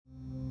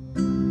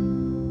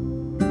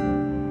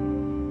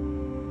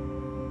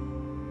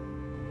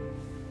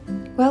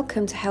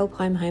Welcome to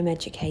Help I'm Home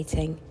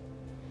Educating.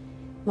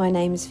 My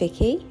name's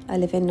Vicky, I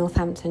live in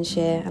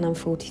Northamptonshire and I'm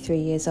 43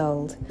 years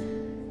old.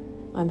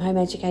 I'm home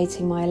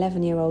educating my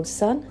 11-year-old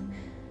son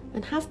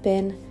and have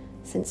been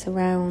since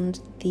around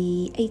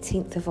the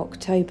 18th of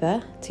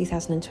October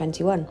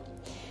 2021.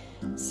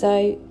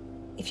 So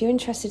if you're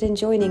interested in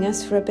joining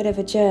us for a bit of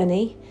a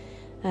journey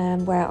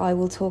where I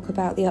will talk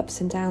about the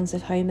ups and downs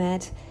of home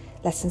ed,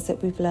 lessons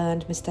that we've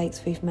learned,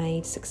 mistakes we've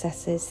made,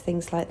 successes,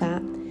 things like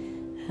that,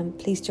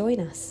 please join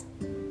us.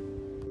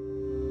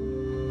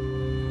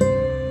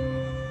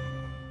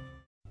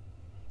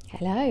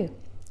 Hello.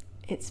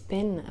 It's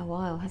been a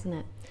while, hasn't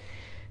it?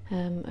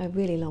 A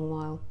really long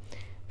while,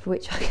 for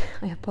which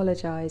I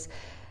apologise.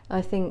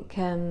 I think,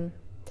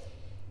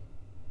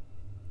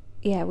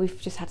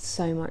 we've just had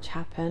so much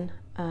happen.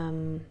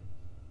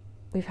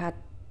 We've had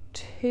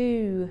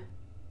 2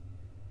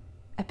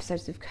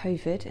 episodes of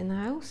COVID in the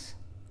house.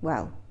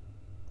 Well,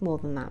 more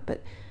than that,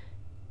 but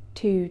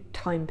 2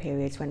 time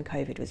periods when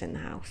COVID was in the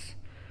house.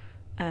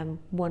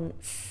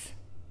 Once,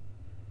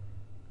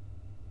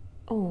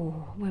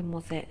 when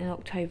was it? In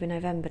October,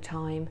 November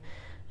time,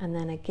 and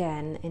then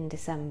again in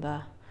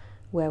December,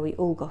 where we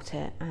all got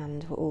it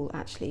and were all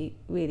actually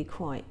really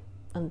quite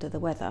under the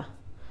weather.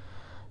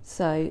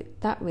 So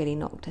that really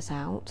knocked us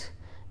out.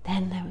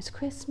 Then there was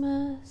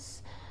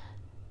Christmas,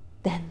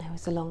 then there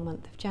was the long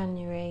month of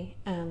January,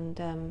 and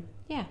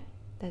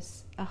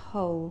there's a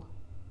whole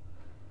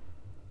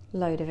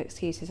load of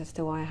excuses as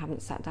to why I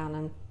haven't sat down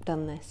and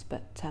done this,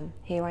 but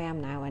here I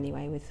am now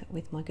anyway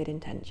with my good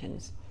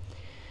intentions.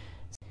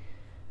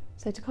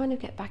 So to kind of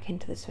get back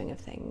into the swing of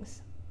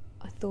things,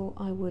 I thought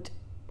I would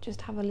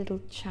just have a little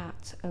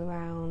chat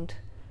around,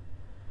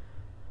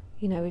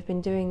 we've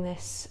been doing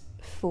this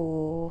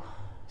for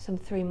some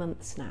 3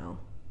 months now.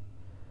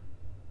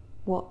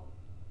 What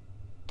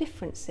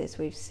differences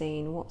we've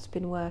seen, what's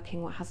been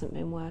working, what hasn't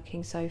been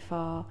working so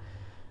far,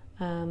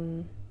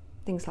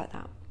 things like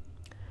that.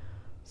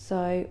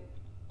 So,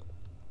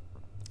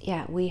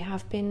 we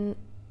have been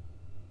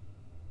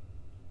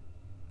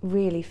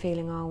really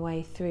feeling our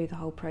way through the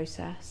whole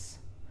process,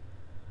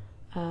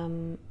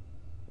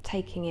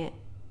 taking it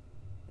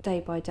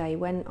day by day.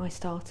 When I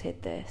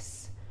started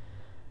this,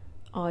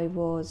 I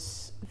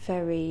was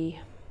very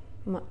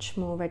much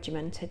more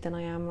regimented than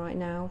I am right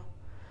now.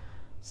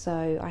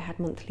 So I had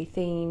monthly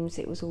themes,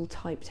 it was all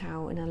typed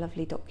out in a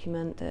lovely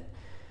document that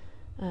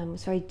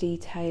was very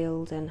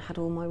detailed and had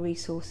all my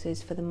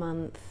resources for the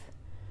month.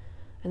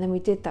 And then we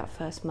did that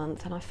first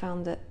month and I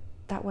found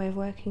that way of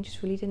working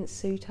just really didn't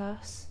suit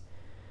us,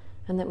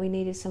 and that we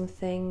needed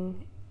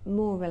something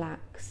more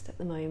relaxed at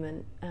the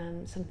moment,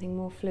 something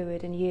more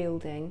fluid and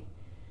yielding.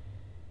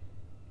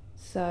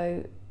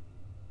 So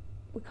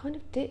we kind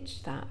of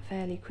ditched that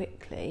fairly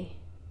quickly.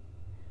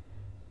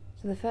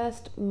 So the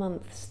first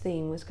month's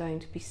theme was going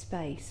to be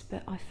space,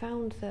 but I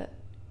found that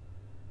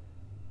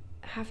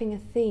having a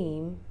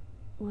theme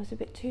was a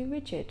bit too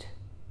rigid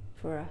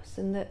for us,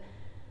 and that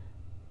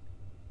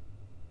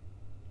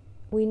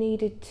we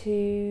needed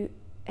to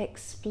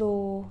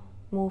explore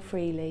more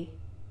freely.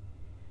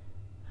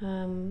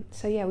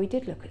 We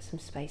did look at some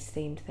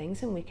space-themed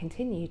things, and we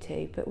continue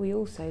to, but we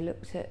also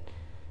looked at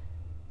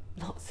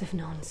lots of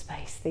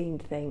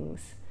non-space-themed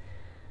things.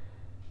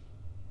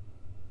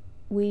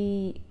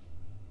 We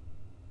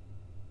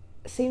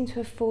seem to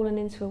have fallen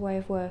into a way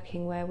of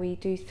working where we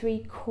do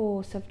 3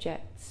 core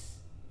subjects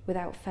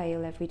without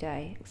fail every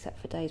day, except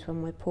for days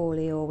when we're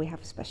poorly or we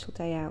have a special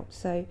day out.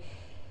 So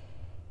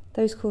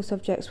those core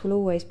subjects will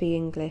always be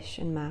English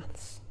and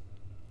maths.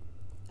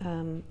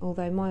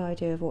 Although my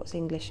idea of what's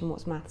English and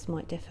what's maths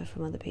might differ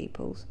from other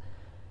people's.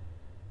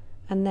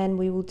 And then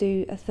we will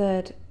do a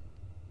 3rd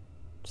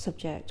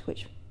subject,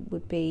 which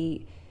would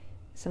be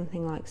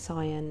something like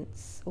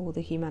science or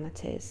the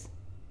humanities.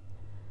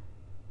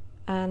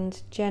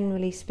 And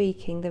generally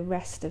speaking, the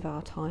rest of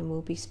our time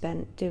will be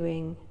spent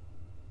doing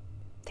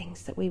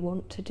things that we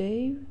want to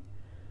do.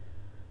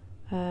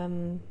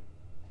 And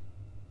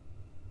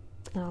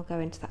I'll go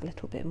into that a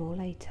little bit more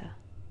later.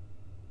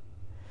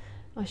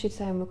 I should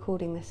say I'm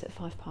recording this at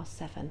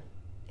 7:05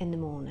 in the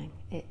morning.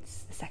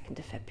 It's the 2nd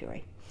of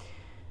February,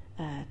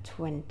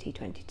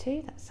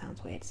 2022. That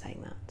sounds weird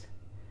saying that.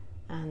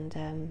 And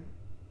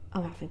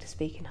I'm having to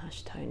speak in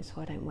hushed tones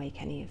so I don't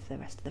wake any of the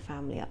rest of the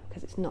family up,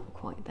 because it's not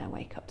quite their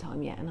wake up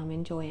time yet and I'm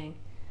enjoying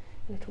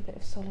a little bit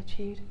of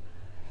solitude.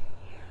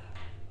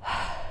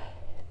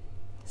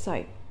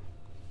 So,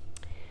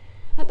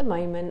 at the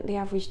moment, the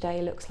average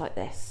day looks like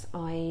this.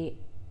 I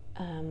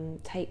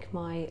take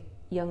my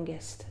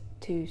youngest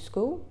to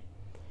school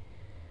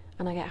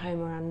and I get home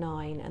around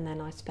 9, and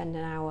then I spend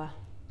an hour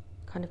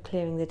kind of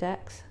clearing the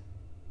decks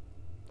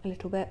a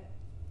little bit,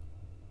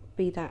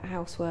 be that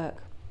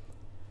housework,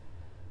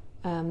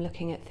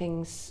 looking at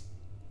things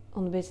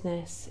on the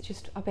business.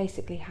 I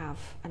basically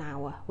have an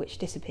hour which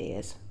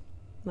disappears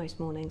most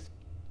mornings,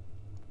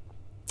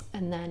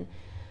 and then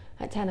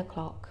at 10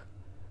 o'clock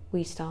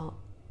we start,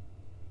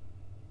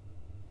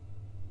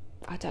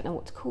 I don't know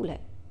what to call it,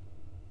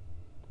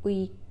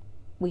 we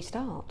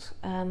start.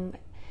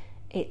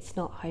 It's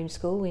not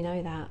homeschool, we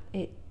know that.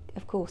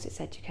 Of course it's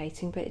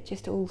educating, but it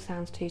just all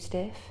sounds too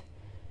stiff.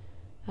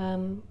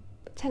 10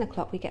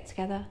 o'clock we get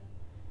together,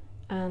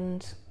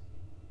 and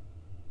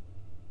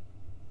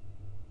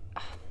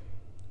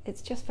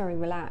it's just very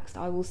relaxed.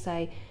 I will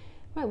say,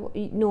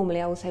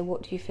 normally I will say,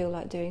 what do you feel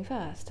like doing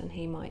first? And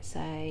he might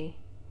say,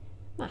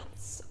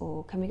 maths,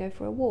 or can we go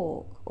for a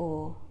walk,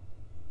 or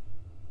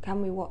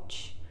can we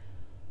watch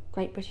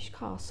Great British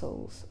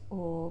Castles,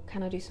 or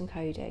can I do some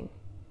coding?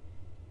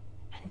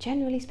 And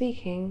generally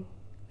speaking,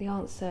 the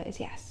answer is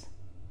yes.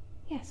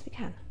 Yes, we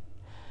can.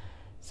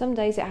 Some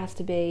days it has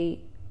to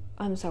be,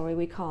 I'm sorry,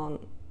 we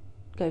can't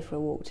go for a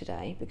walk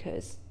today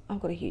because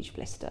I've got a huge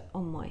blister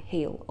on my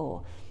heel,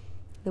 or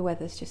the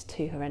weather's just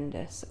too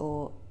horrendous,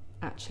 or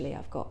actually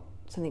I've got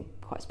something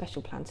quite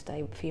special planned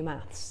today for your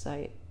maths, so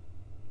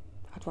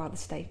I'd rather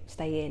stay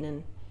in.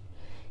 And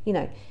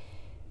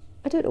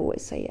I don't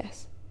always say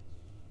yes,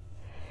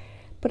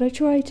 but I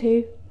try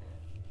to.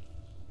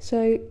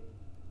 So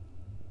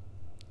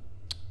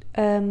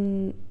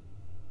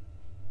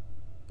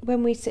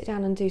when we sit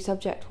down and do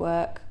subject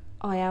work,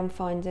 I am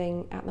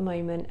finding at the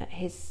moment, at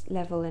his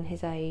level and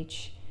his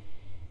age,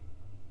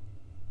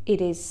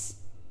 it is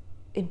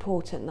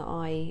important that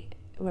I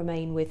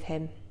remain with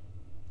him,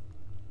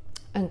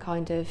 and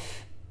kind of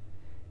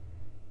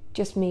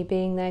just me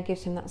being there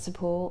gives him that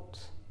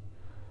support,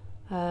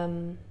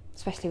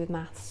 especially with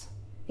maths.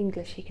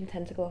 English he can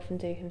tend to go off and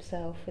do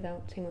himself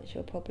without too much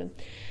of a problem.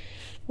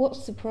 What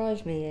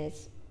surprised me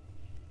is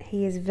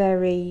he's a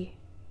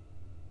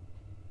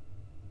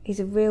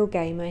real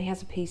gamer. He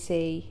has a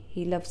PC,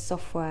 he loves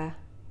software.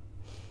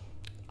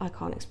 I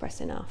can't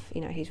express enough,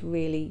 he's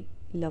really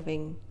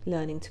loving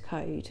learning to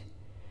code.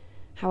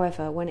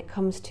 However, when it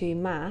comes to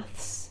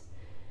maths,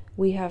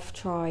 we have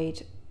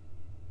tried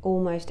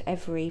almost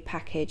every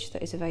package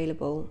that is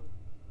available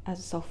as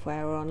a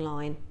software or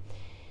online,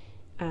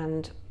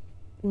 and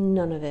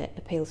none of it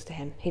appeals to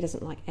him. He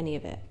doesn't like any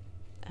of it.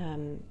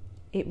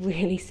 It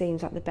really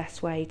seems like the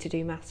best way to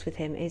do maths with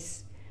him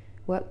is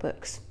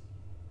workbooks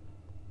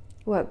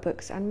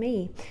and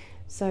me.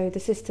 So the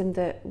system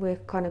that we're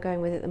kind of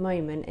going with at the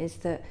moment is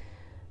that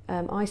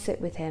I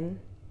sit with him,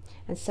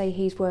 and say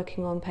he's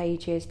working on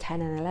pages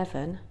 10 and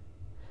 11,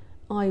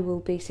 I will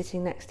be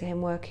sitting next to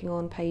him working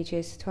on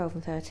pages 12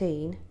 and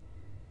 13,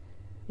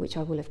 which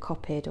I will have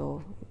copied,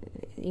 or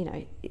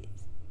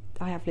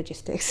I have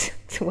logistics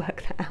to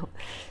work that out.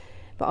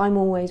 But I'm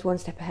always one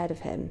step ahead of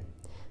him,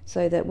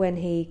 so that when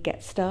he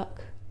gets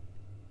stuck,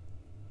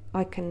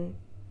 I can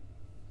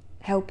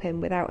help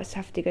him without us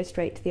having to go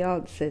straight to the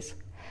answers.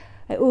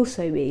 It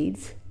also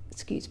means,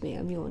 excuse me,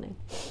 I'm yawning.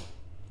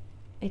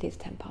 It is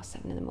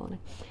 7:10 in the morning.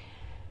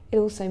 It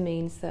also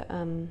means that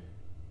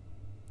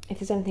if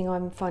there's anything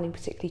I'm finding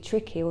particularly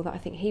tricky, or that I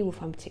think he will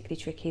find particularly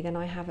tricky, then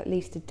I have at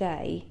least a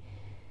day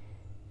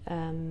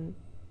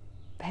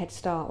head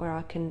start where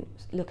I can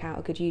look out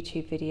a good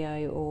YouTube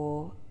video,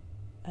 or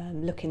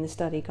look in the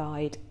study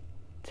guide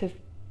to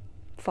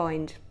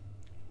find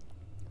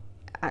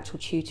actual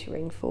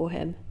tutoring for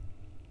him,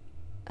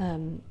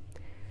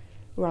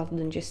 rather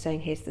than just saying,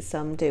 here's the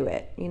sum, do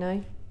it,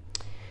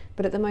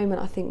 But at the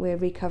moment I think we're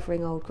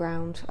recovering old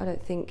ground. I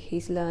don't think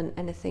he's learned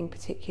anything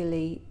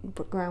particularly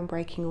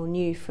groundbreaking or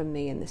new from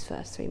me in this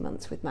first 3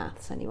 months with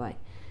maths anyway.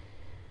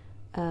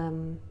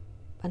 And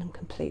I'm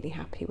completely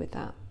happy with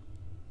that.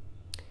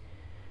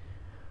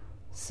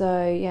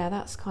 So yeah,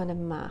 that's kind of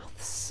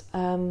maths.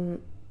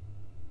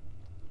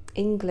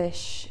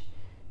 English,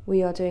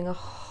 we are doing a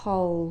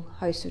whole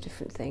host of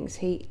different things.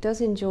 He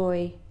does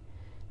enjoy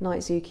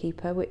Night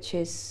Zookeeper, which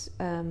is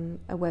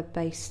a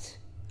web-based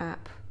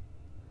app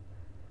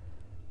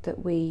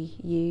that we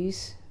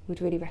use.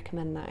 Would really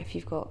recommend that if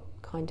you've got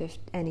kind of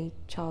any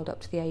child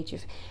up to the age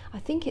of, I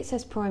think it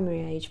says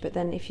primary age, but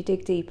then if you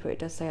dig deeper it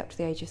does say up to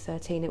the age of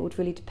 13. It would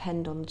really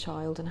depend on the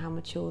child and how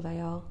mature they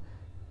are.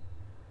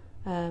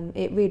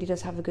 It really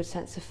does have a good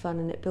sense of fun,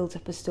 and it builds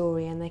up a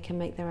story, and they can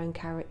make their own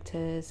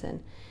characters,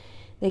 and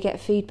they get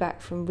feedback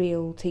from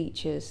real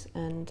teachers,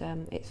 and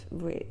it's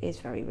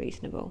very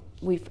reasonable.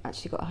 We've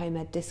actually got a home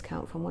ed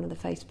discount from one of the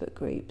Facebook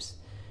groups,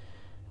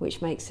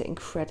 which makes it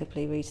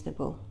incredibly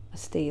reasonable. A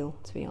steal,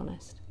 to be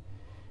honest.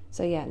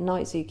 So yeah,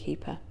 Night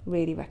Zookeeper,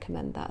 really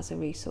recommend that as a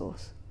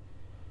resource.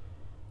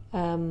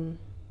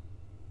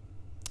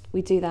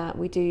 We do that.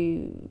 We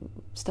do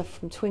stuff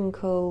from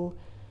Twinkle.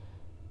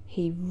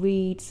 He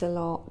reads a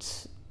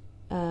lot.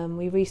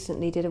 We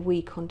recently did a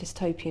week on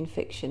dystopian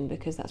fiction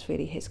because that's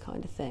really his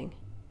kind of thing,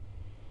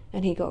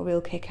 and he got a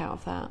real kick out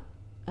of that.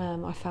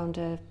 I found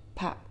a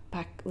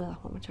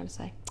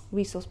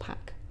resource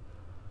pack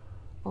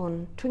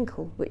on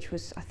Twinkle, which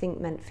was, I think,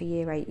 meant for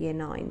year 8, year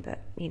 9, but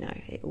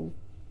it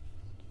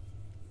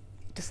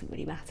doesn't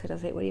really matter,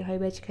 does it, when you're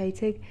home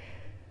educating?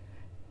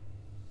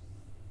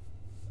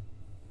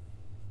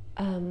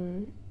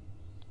 And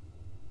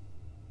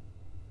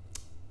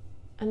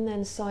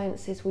then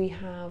sciences, we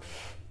have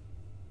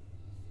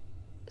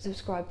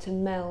subscribed to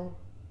Mel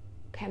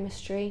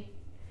Chemistry.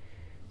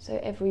 So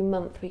every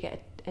month we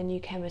get a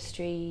new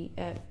chemistry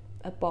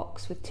a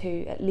box with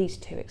at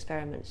least two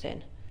experiments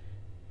in,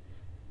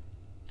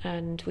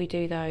 and we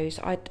do those.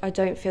 I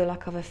don't feel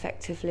like I've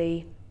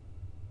effectively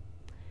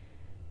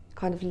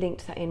kind of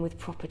linked that in with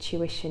proper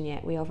tuition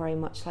yet. We are very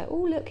much like,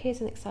 oh look,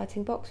 here's an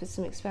exciting box with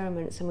some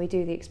experiments, and we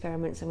do the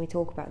experiments and we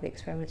talk about the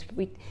experiments,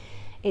 but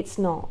it's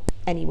not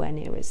anywhere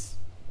near as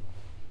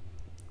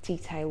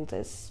detailed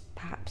as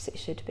perhaps it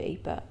should be,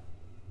 but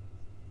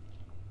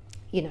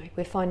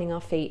we're finding our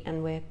feet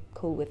and we're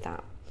cool with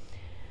that.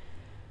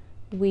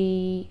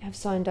 We have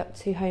signed up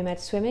to home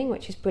ed swimming,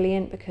 which is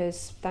brilliant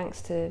because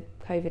thanks to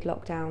COVID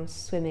lockdowns,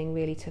 swimming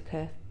really took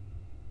a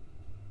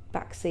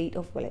back seat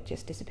it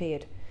just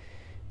disappeared.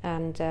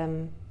 And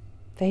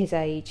for his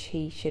age,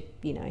 he should,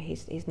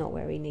 he's not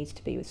where he needs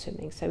to be with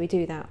swimming. So we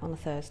do that on a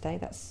Thursday.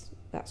 That's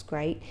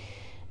great.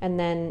 And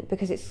then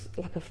because it's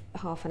like a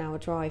half an hour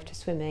drive to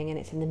swimming and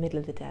it's in the middle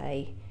of the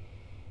day,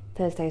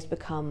 Thursday has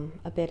become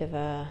a bit of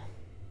a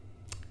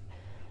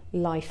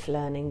life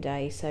learning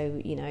day.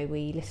 So,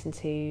 we listen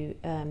to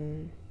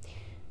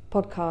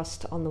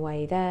podcast on the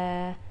way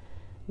there.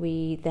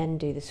 We then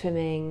do the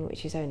swimming,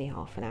 which is only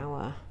half an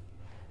hour.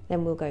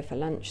 Then we'll go for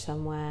lunch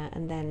somewhere,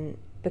 and then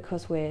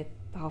because we're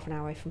half an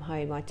hour away from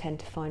home, I tend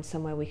to find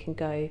somewhere we can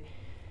go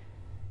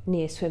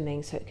near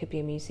swimming. So it could be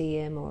a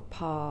museum or a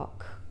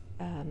park,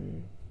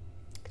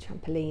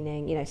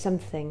 trampolining,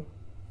 something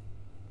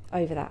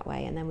over that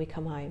way, and then we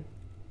come home.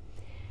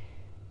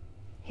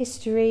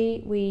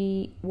 History,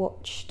 we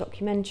watch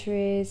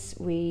documentaries,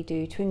 we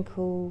do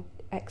twinkle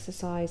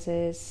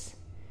exercises,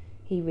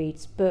 he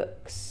reads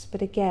books,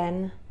 but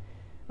again,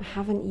 I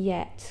haven't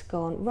yet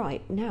gone,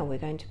 right, now we're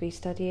going to be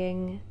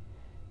studying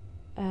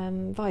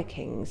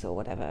Vikings or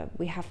whatever.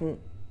 We haven't,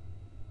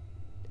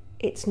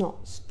 it's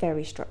not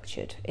very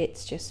structured.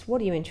 It's just,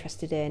 what are you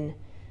interested in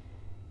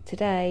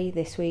today,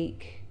 this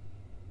week?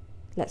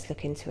 Let's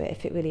look into it.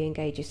 If it really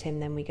engages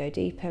him, then we go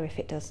deeper. If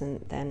it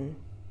doesn't, then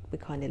we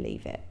kind of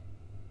leave it.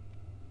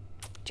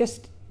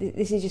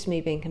 This is just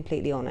me being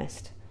completely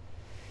honest.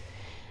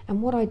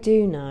 And what I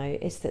do know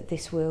is that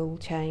this will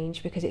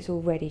change because it's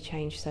already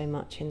changed so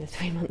much in the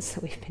 3 months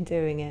that we've been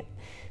doing it.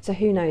 So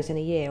who knows, in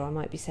a year I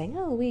might be saying,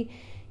 oh, we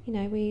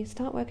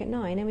start work at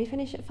 9 and we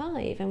finish at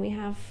 5 and we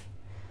have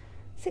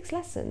 6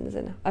 lessons,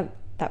 and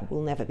that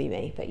will never be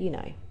me, but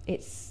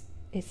it's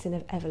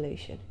an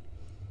evolution.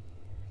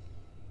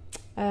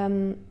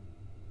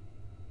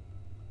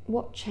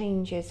 What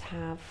changes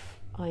have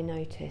I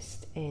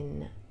noticed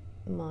in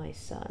my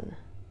son?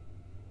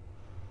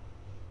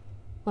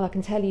 Well, I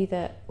can tell you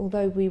that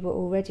although we were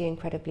already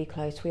incredibly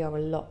close, we are a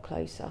lot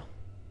closer.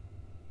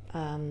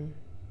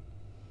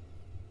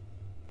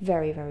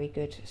 Very, very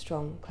good,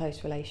 strong,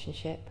 close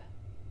relationship.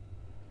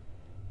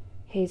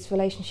 His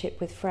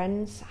relationship with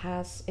friends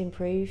has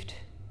improved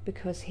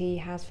because he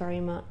has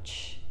very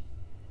much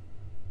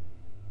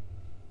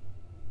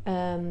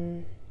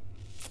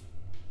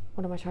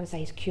what am I trying to say?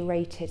 He's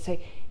curated, so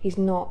he's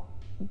not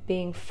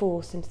being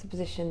forced into the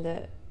position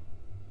that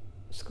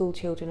school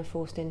children are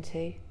forced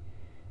into,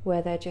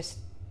 where they're just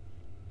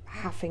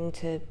having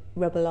to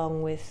rub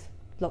along with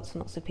lots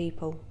and lots of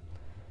people,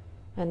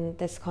 and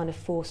there's kind of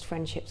forced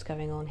friendships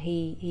going on.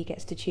 He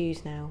gets to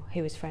choose now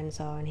who his friends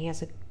are, and he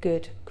has a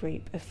good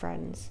group of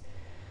friends,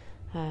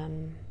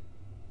 and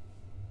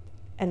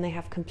they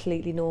have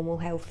completely normal,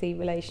 healthy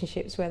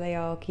relationships where they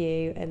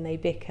argue and they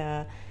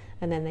bicker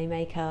and then they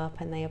make up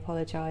and they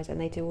apologise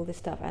and they do all this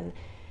stuff, and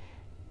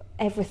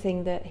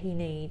everything that he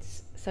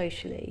needs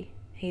socially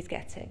he's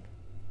getting.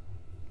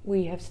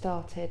 We have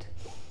started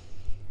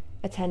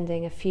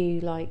attending a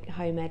few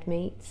home ed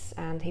meets,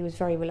 and he was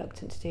very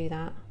reluctant to do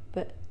that,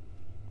 but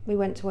we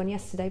went to one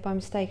yesterday by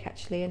mistake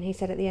actually, and he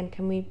said at the end,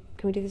 can we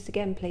do this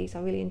again please? I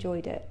really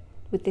enjoyed it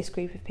with this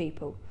group of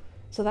people.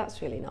 So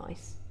that's really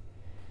nice.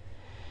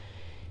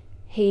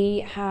 He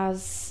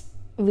has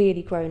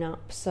really grown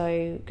up,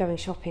 so going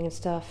shopping and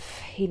stuff,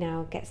 he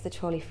now gets the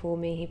trolley for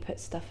me, he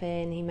puts stuff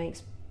in, he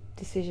makes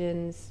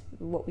decisions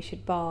what we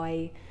should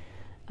buy.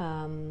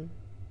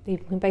 You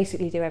can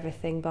basically do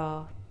everything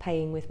bar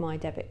paying with my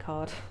debit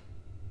card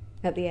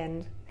at the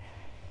end,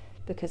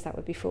 because that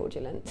would be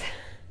fraudulent.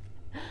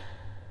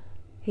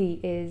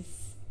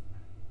 His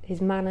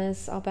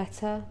manners are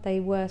better. They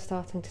were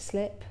starting to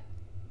slip.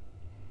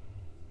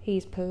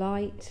 He's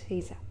polite,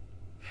 he's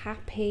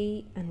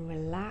happy and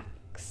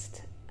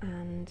relaxed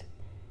and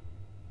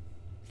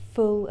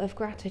full of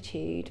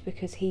gratitude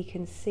because he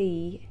can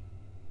see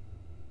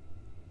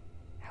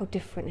how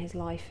different his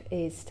life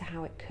is to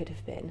how it could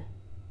have been.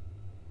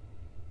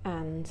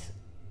 And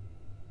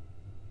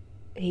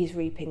he's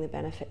reaping the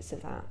benefits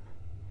of that.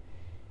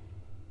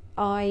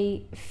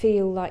 I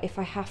feel like if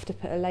I have to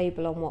put a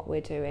label on what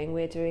we're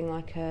doing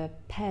like a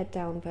pared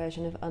down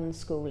version of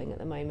unschooling at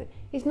the moment.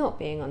 He's not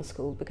being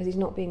unschooled because he's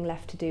not being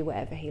left to do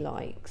whatever he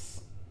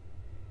likes.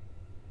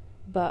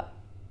 But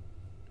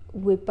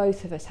we're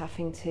both of us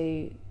having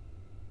to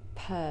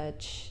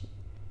purge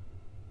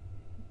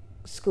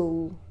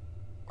school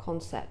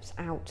concepts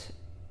out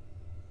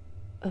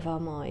of our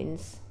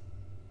minds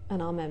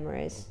and our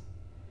memories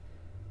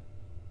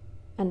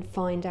and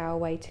find our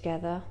way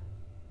together,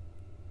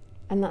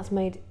 And that's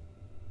made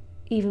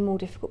even more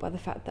difficult by the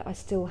fact that I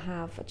still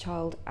have a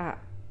child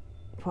at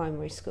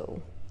primary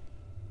school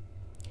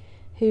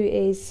who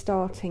is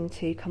starting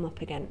to come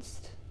up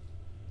against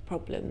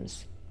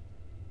problems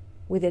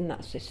within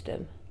that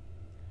system.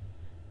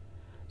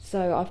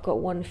 So I've got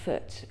one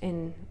foot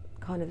in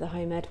kind of the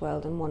home ed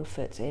world and one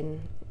foot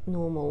in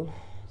normal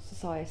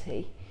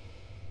society,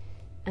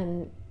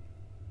 and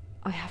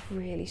I have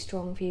really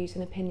strong views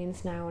and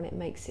opinions now, and it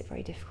makes it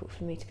very difficult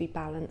for me to be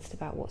balanced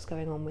about what's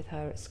going on with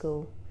her at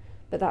school.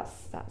 But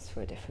that's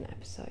for a different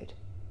episode.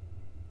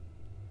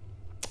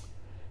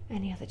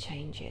 Any other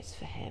changes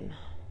for him?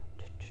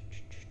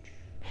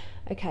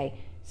 Okay,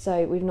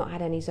 so we've not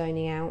had any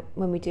zoning out.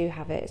 When we do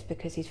have it, it's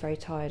because he's very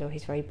tired or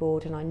he's very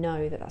bored, and I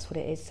know that that's what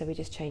it is, so we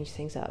just change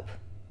things up.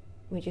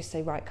 We just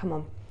say, right, come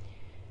on,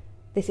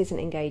 this isn't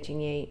engaging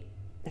you,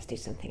 let's do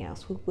something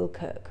else. We'll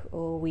cook,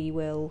 or we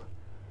will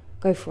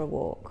go for a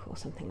walk, or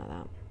something like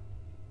that.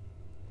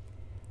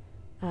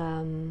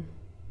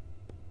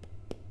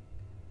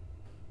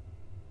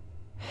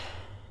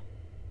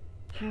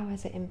 How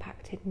has it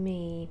impacted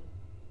me?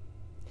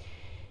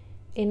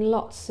 In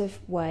lots of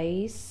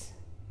ways,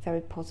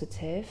 very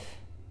positive.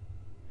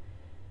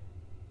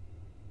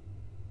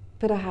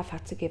 But I have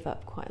had to give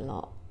up quite a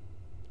lot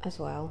as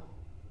well.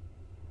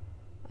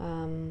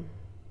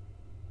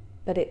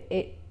 But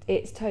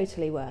it's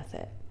totally worth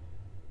it.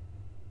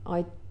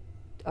 I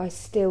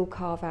still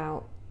carve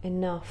out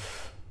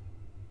enough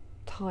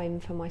time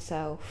for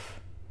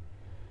myself.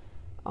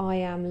 I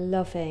am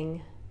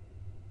loving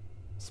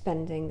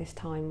spending this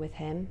time with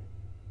him.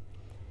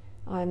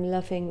 I'm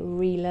loving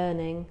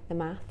relearning the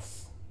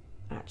maths.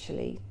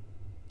 Actually,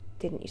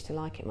 didn't used to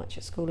like it much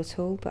at school at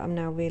all, but I'm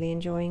now really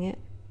enjoying it.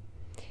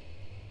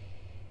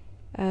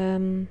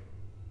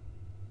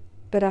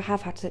 But I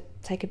have had to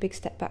take a big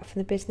step back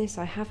from the business.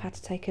 I have had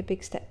to take a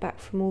big step back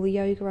from all the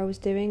yoga I was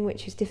doing,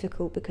 which is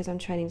difficult because I'm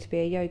training to be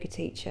a yoga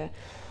teacher.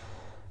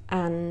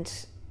 And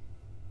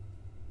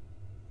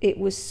it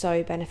was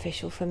so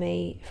beneficial for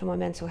me, for my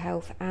mental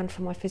health and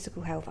for my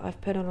physical health. I've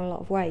put on a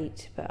lot of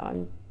weight, but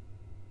I'm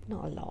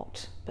not a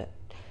lot, but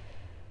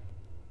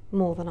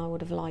more than I would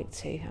have liked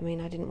to. I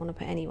mean, I didn't want to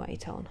put any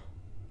weight on.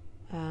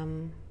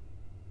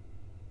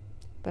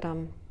 But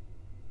I'm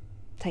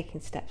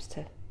taking steps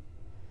to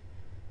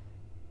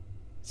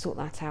sort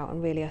that out,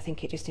 and really I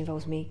think it just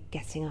involves me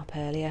getting up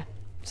earlier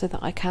so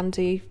that I can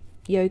do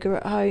yoga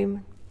at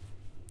home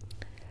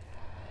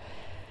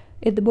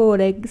in the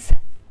mornings.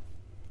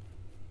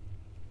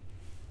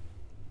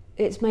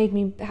 It's made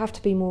me have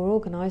to be more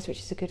organised, which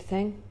is a good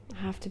thing. I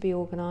have to be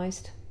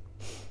organised.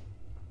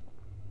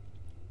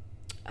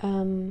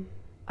 And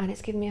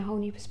it's given me a whole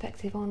new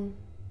perspective on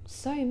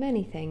so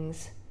many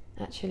things,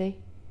 actually.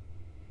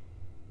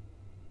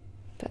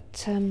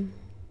 But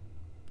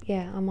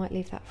yeah, I might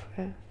leave that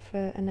for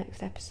a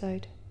next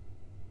episode.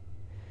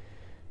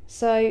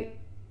 So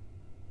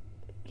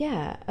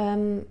yeah,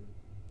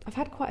 I've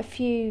had quite a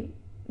few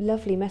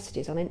lovely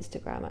messages on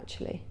Instagram,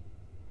 actually,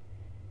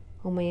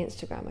 on my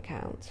Instagram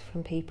account,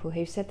 from people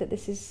who said that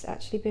this has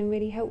actually been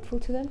really helpful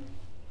to them,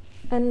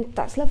 and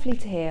that's lovely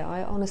to hear.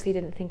 I honestly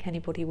didn't think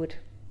anybody would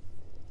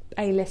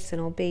A, listen,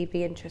 or B,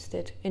 be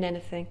interested in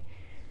anything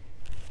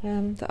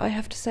that I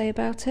have to say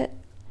about it.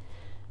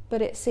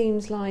 But it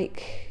seems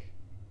like,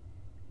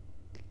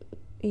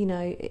 you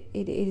know,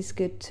 it is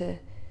good to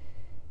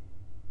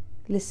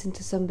listen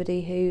to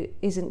somebody who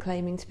isn't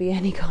claiming to be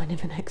any kind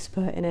of an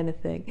expert in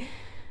anything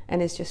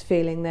and is just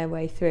feeling their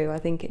way through. I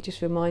think it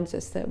just reminds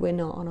us that we're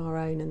not on our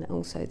own, and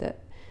also that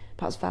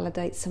perhaps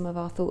validates some of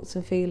our thoughts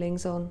and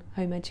feelings on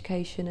home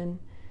education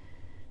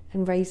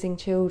and raising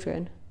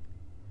children.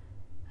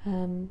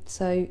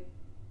 So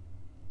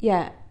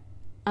yeah,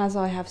 as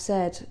I have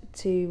said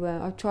to,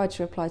 I've tried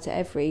to reply to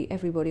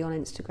everybody on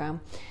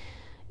Instagram.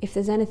 If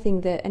there's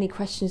any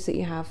questions that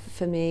you have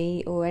for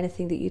me, or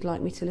anything that you'd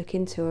like me to look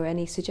into, or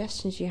any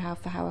suggestions you have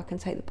for how I can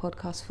take the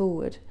podcast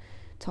forward,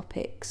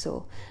 topics,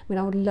 or, I mean,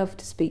 I would love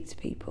to speak to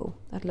people.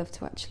 I'd love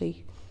to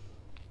actually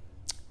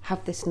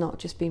have this not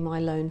just be my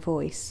lone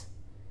voice.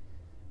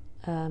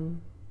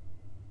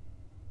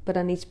 But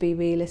I need to be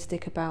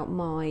realistic about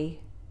my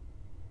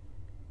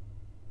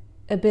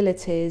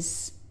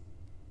abilities,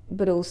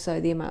 but also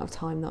the amount of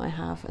time that I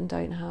have and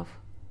don't have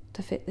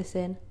to fit this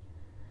in.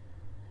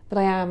 But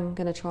I am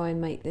going to try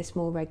and make this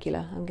more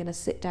regular. I'm going to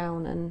sit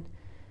down and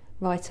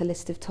write a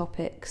list of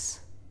topics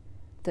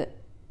that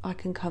I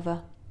can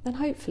cover, and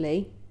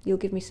hopefully you'll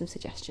give me some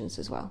suggestions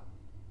as well.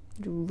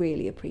 I'd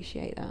really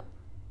appreciate that.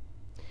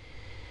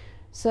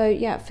 So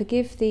yeah,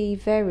 forgive the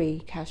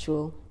very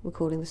casual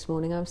recording this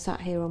morning. I'm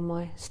sat here on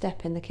my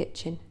step in the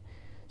kitchen,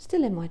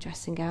 still in my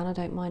dressing gown, I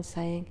don't mind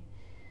saying.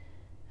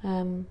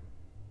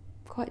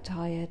 Quite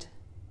tired,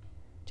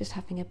 just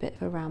having a bit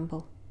of a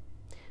ramble.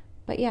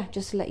 But yeah,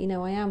 just to let you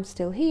know, I am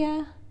still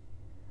here.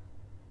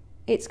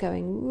 It's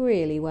going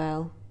really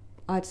well.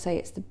 I'd say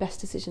it's the best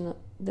decision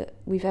that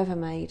we've ever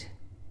made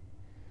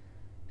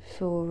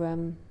for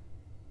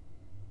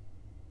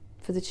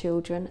the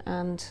children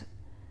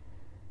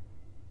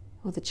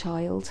or the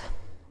child.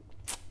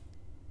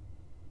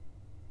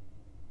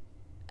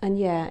 And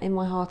yeah, in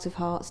my heart of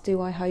hearts, do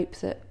I hope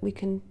that we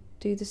can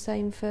do the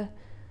same for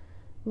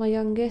my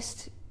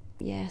youngest?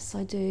 Yes,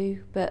 I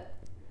do, but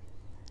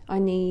I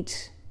need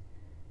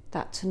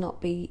that to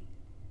not be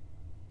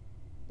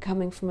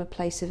coming from a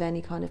place of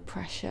any kind of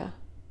pressure.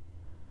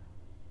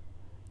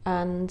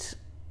 And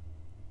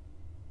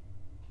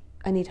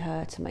I need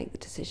her to make the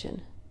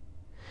decision.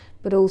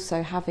 But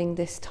also having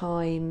this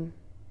time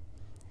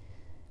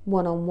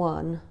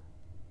one-on-one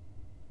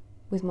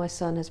with my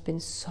son has been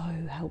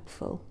so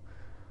helpful.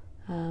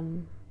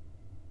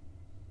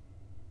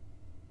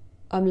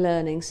 I'm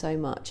learning so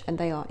much, and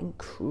they are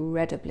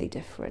incredibly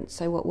different.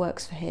 So what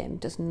works for him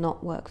does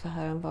not work for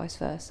her, and vice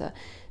versa.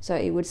 So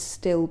it would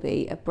still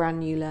be a brand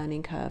new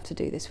learning curve to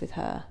do this with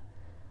her.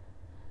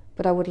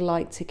 But I would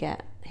like to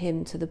get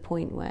him to the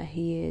point where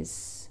he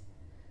is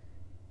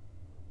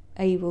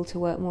able to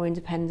work more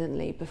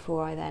independently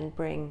before I then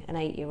bring an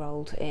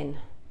 8-year-old in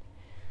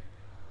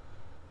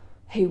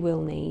who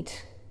will need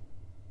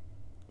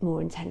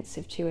more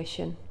intensive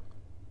tuition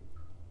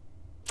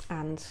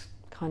and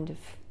kind of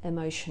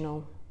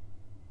emotional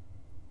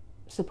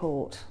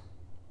support.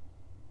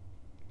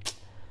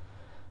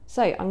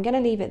 So I'm going to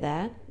leave it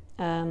there.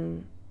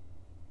 I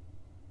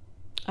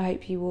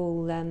hope you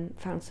all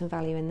found some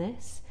value in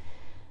this,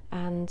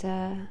 and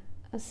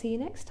I'll see you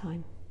next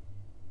time.